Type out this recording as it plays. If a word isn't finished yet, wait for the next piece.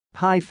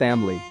Hi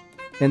family.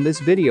 In this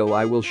video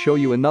I will show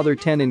you another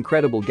 10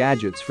 incredible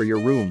gadgets for your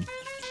room.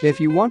 If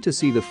you want to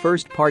see the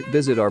first part,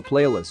 visit our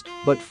playlist,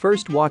 but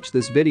first watch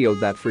this video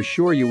that for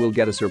sure you will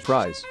get a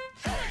surprise.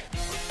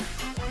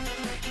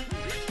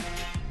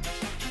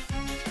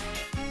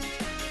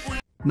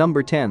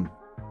 Number 10.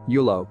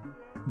 Yulo.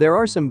 There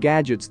are some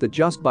gadgets that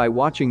just by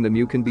watching them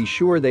you can be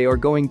sure they are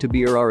going to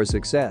be a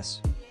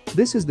success.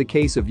 This is the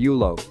case of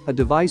Yulo, a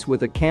device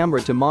with a camera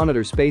to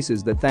monitor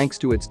spaces that, thanks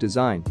to its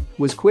design,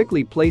 was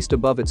quickly placed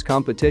above its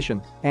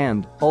competition,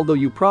 and, although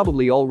you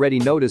probably already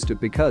noticed it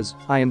because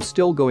I am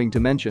still going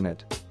to mention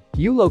it.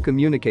 Yulo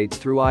communicates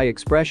through eye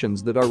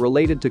expressions that are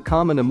related to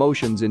common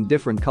emotions in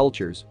different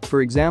cultures.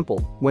 For example,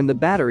 when the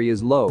battery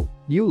is low,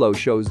 Yulo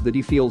shows that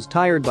he feels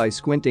tired by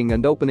squinting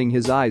and opening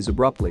his eyes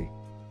abruptly.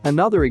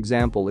 Another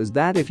example is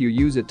that if you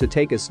use it to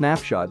take a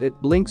snapshot,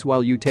 it blinks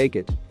while you take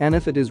it, and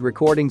if it is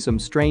recording some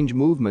strange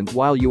movement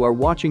while you are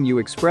watching, you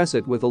express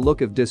it with a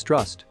look of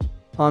distrust.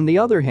 On the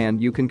other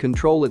hand, you can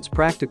control its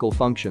practical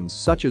functions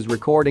such as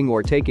recording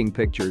or taking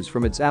pictures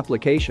from its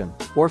application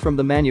or from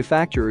the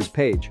manufacturer's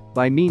page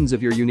by means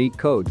of your unique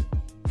code.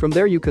 From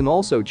there you can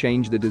also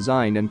change the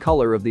design and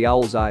color of the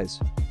owl's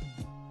eyes.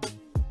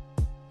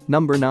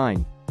 Number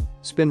 9.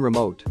 Spin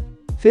remote.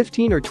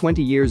 15 or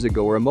 20 years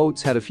ago, remotes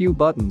had a few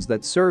buttons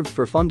that served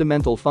for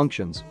fundamental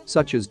functions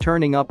such as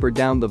turning up or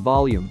down the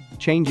volume,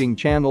 changing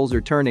channels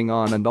or turning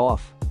on and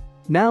off.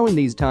 Now in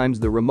these times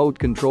the remote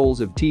controls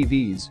of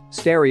TVs,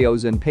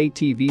 stereos and pay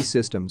TV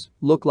systems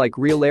look like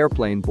real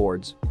airplane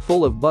boards,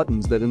 full of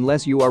buttons that,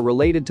 unless you are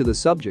related to the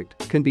subject,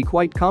 can be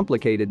quite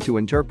complicated to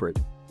interpret.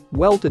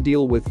 Well, to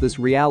deal with this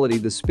reality,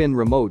 the spin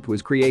remote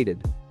was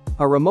created.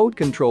 A remote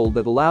control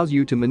that allows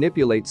you to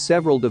manipulate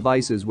several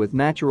devices with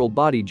natural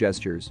body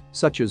gestures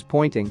such as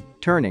pointing,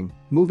 turning,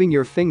 moving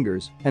your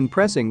fingers, and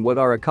pressing what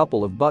are a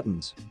couple of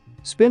buttons.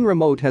 Spin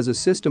remote has a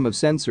system of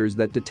sensors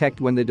that detect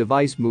when the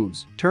device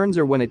moves, turns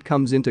or when it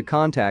comes into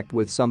contact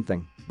with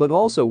something, but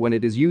also when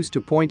it is used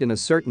to point in a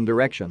certain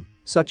direction,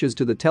 such as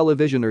to the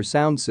television or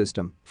sound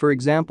system, for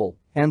example.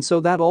 And so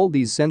that all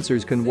these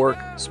sensors can work,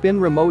 spin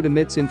remote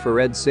emits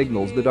infrared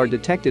signals that are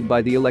detected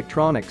by the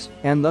electronics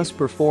and thus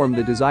perform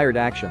the desired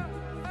action.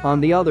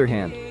 On the other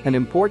hand, an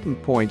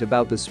important point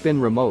about the spin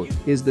remote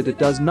is that it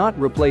does not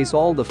replace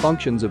all the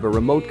functions of a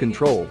remote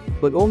control,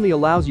 but only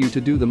allows you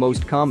to do the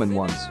most common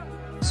ones.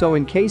 So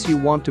in case you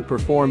want to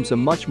perform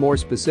some much more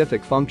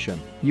specific function,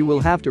 you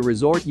will have to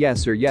resort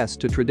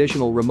to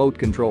traditional remote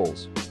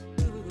controls.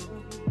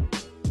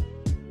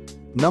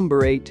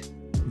 Number 8.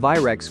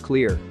 Virex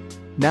Clear.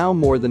 Now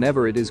more than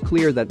ever it is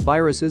clear that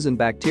viruses and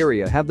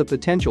bacteria have the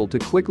potential to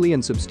quickly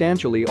and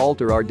substantially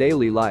alter our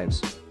daily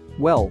lives.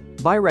 Well,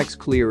 Virex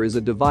Clear is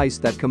a device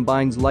that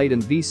combines light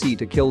and VC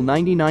to kill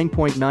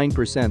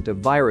 99.9% of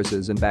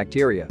viruses and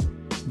bacteria.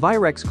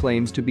 Virex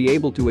claims to be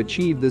able to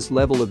achieve this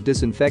level of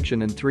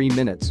disinfection in 3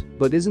 minutes,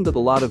 but isn't it a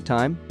lot of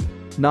time?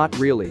 Not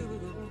really.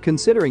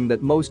 Considering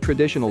that most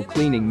traditional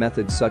cleaning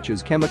methods such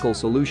as chemical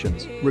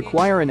solutions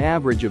require an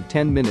average of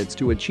 10 minutes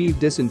to achieve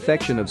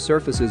disinfection of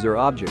surfaces or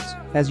objects,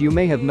 as you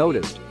may have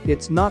noticed,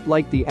 it's not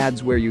like the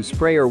ads where you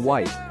spray or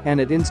wipe and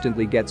it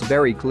instantly gets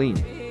very clean.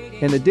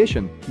 In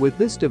addition, with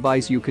this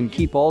device you can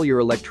keep all your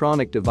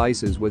electronic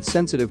devices with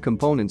sensitive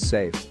components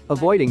safe,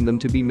 avoiding them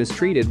to be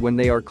mistreated when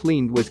they are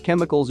cleaned with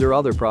chemicals or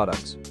other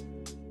products.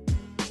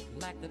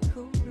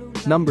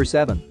 Number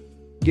 7.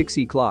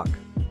 Gixi Clock.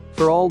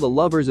 For all the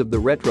lovers of the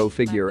retro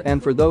figure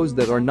and for those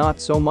that are not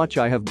so much,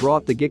 I have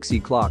brought the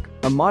Gixi Clock,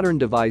 a modern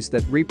device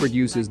that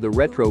reproduces the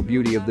retro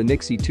beauty of the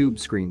Nixie tube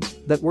screens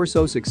that were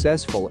so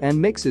successful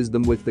and mixes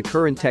them with the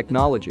current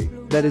technology.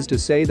 That is to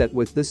say that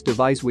with this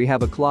device we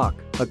have a clock,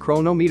 a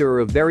chronometer or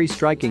a very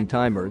striking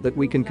timer that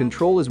we can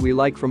control as we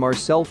like from our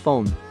cell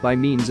phone by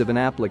means of an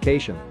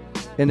application.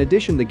 In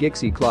addition, the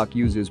Gixi Clock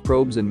uses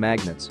probes and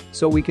magnets,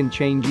 so we can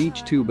change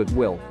each tube at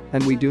will,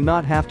 and we do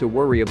not have to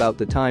worry about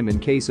the time in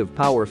case of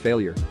power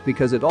failure,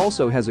 because it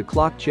also has a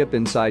clock chip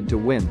inside to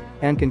win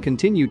and can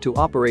continue to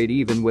operate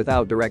even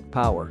without direct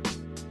power.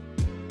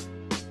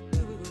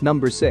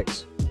 Number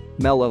 6.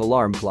 Mela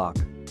Alarm Clock.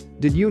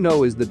 Did you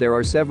know is that there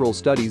are several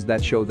studies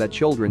that show that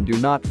children do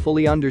not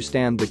fully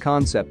understand the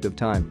concept of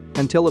time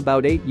until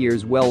about 8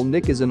 years? Well,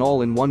 Nick is an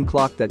all-in-one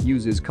clock that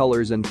uses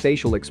colors and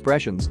facial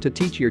expressions to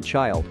teach your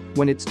child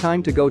when it's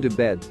time to go to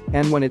bed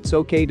and when it's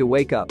okay to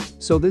wake up.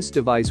 So this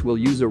device will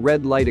use a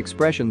red light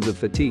expressions of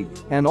fatigue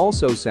and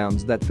also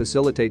sounds that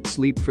facilitate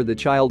sleep for the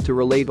child to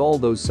relate all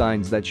those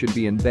signs that should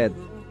be in bed.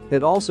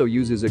 It also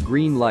uses a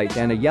green light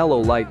and a yellow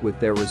light with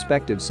their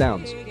respective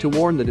sounds to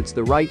warn that it's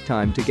the right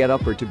time to get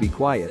up or to be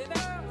quiet.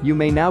 You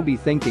may now be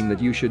thinking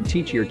that you should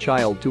teach your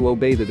child to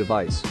obey the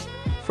device.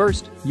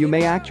 First, you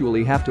may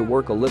actually have to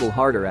work a little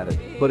harder at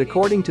it, but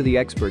according to the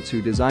experts who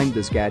designed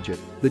this gadget,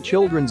 the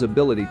children's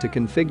ability to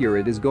configure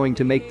it is going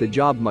to make the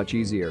job much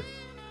easier.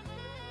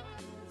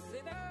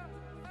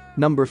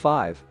 Number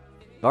 5.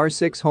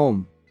 R6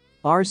 Home.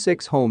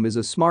 R6 Home is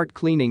a smart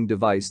cleaning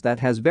device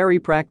that has very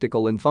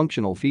practical and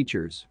functional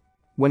features.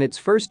 When it's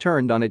first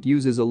turned on, it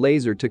uses a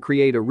laser to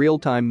create a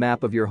real-time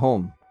map of your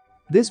home.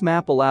 This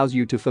map allows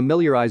you to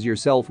familiarize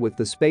yourself with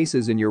the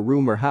spaces in your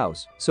room or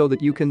house so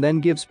that you can then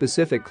give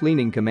specific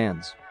cleaning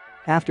commands.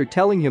 After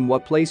telling him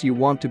what place you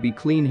want to be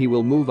clean, he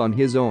will move on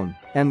his own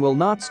and will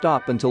not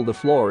stop until the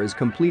floor is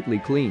completely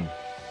clean.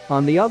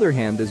 On the other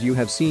hand, as you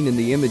have seen in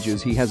the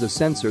images, he has a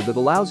sensor that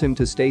allows him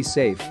to stay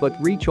safe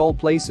but reach all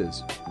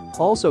places.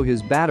 Also,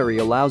 his battery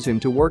allows him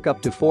to work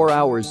up to 4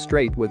 hours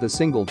straight with a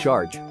single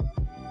charge.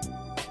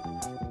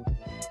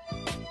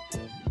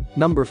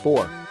 Number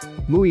 4.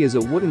 MUI is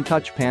a wooden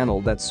touch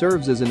panel that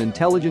serves as an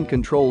intelligent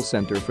control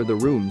center for the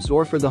rooms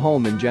or for the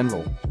home in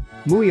general.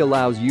 MUI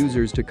allows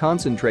users to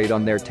concentrate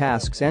on their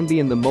tasks and be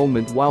in the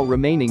moment while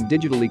remaining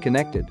digitally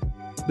connected.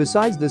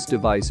 Besides, this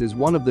device is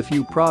one of the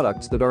few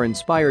products that are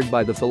inspired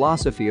by the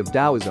philosophy of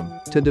Taoism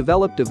to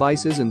develop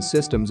devices and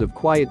systems of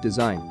quiet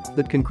design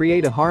that can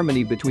create a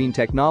harmony between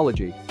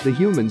technology, the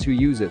humans who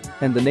use it,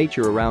 and the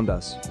nature around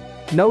us.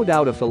 No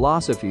doubt a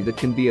philosophy that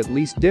can be at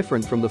least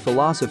different from the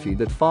philosophy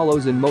that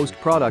follows in most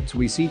products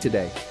we see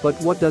today. But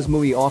what does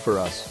MUI offer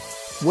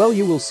us? Well,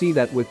 you will see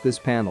that with this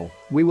panel,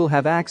 we will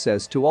have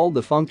access to all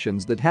the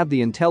functions that have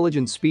the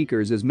intelligent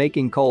speakers, as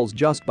making calls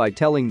just by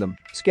telling them,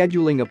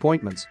 scheduling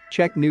appointments,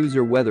 check news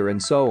or weather, and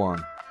so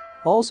on.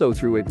 Also,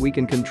 through it we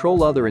can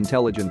control other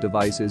intelligent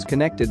devices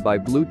connected by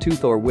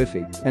Bluetooth or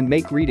Wi-Fi and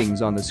make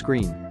readings on the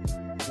screen.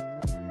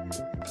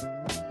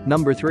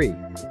 Number 3.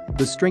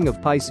 The String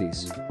of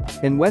Pisces.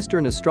 In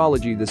Western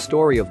astrology, the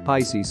story of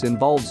Pisces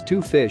involves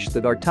two fish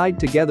that are tied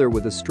together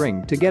with a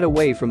string to get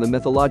away from the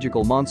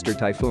mythological monster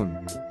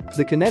Typhoon.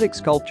 The kinetic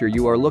sculpture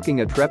you are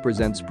looking at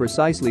represents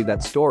precisely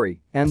that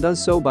story and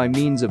does so by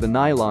means of a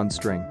nylon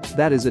string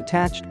that is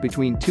attached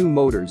between two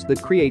motors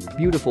that create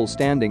beautiful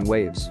standing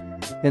waves.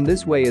 In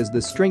this way, as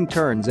the string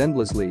turns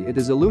endlessly, it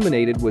is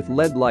illuminated with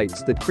LED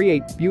lights that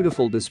create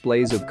beautiful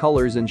displays of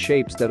colors and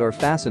shapes that are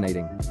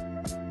fascinating.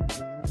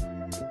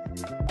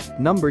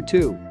 Number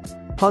 2.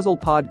 Puzzle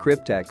Pod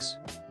Cryptex.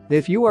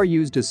 If you are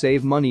used to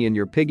save money in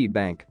your piggy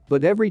bank,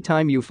 but every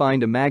time you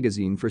find a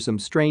magazine for some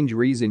strange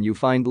reason you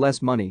find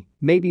less money,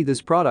 maybe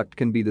this product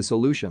can be the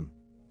solution.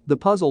 The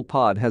Puzzle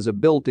Pod has a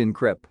built-in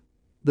crypt.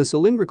 The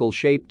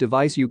cylindrical-shaped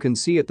device you can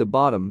see at the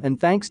bottom, and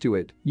thanks to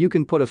it, you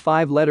can put a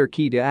 5-letter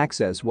key to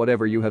access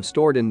whatever you have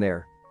stored in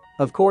there.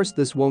 Of course,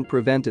 this won't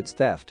prevent its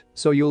theft,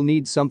 so you'll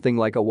need something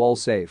like a wall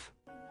safe.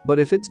 But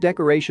if it's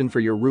decoration for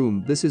your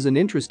room, this is an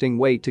interesting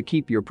way to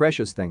keep your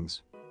precious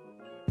things.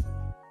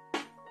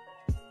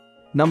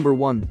 Number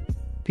 1.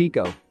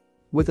 Pico.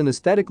 With an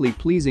aesthetically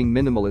pleasing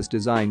minimalist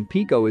design,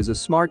 Pico is a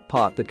smart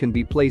pot that can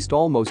be placed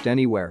almost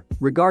anywhere,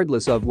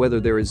 regardless of whether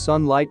there is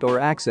sunlight or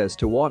access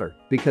to water,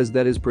 because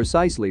that is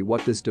precisely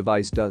what this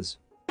device does.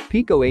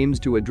 Pico aims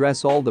to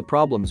address all the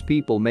problems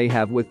people may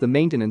have with the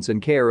maintenance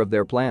and care of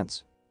their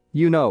plants.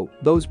 You know,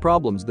 those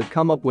problems that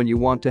come up when you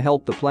want to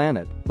help the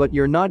planet, but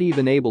you're not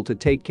even able to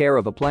take care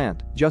of a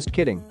plant. Just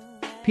kidding.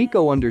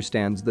 Pico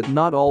understands that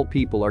not all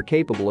people are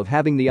capable of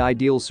having the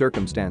ideal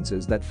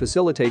circumstances that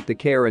facilitate the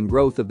care and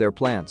growth of their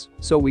plants,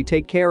 so we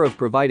take care of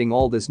providing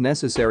all this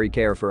necessary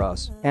care for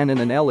us, and in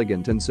an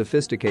elegant and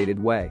sophisticated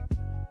way.